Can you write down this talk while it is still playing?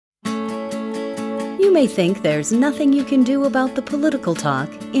You may think there's nothing you can do about the political talk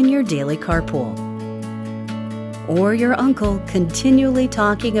in your daily carpool. Or your uncle continually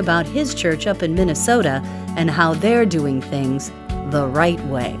talking about his church up in Minnesota and how they're doing things the right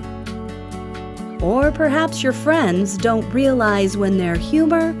way. Or perhaps your friends don't realize when their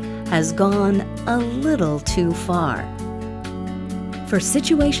humor has gone a little too far. For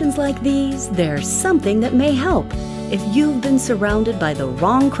situations like these, there's something that may help. If you've been surrounded by the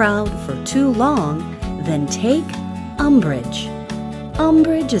wrong crowd for too long, then take Umbrage.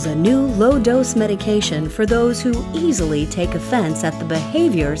 Umbrage is a new low-dose medication for those who easily take offense at the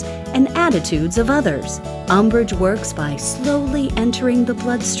behaviors and attitudes of others. Umbrage works by slowly entering the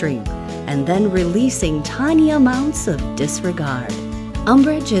bloodstream and then releasing tiny amounts of disregard.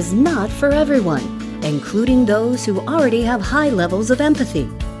 Umbrage is not for everyone, including those who already have high levels of empathy.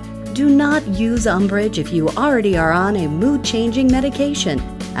 Do not use Umbrage if you already are on a mood-changing medication,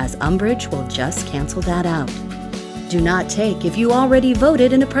 as Umbrage will just cancel that out. Do not take if you already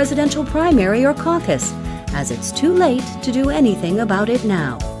voted in a presidential primary or caucus, as it's too late to do anything about it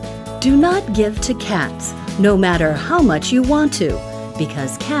now. Do not give to cats, no matter how much you want to,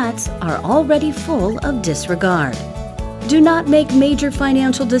 because cats are already full of disregard. Do not make major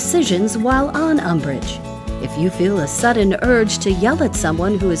financial decisions while on Umbrage. If you feel a sudden urge to yell at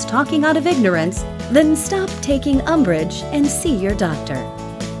someone who is talking out of ignorance, then stop taking Umbrage and see your doctor.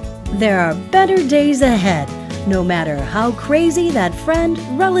 There are better days ahead, no matter how crazy that friend,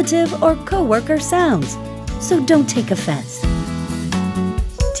 relative, or coworker sounds. So don't take offense.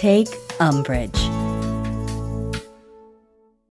 Take Umbrage.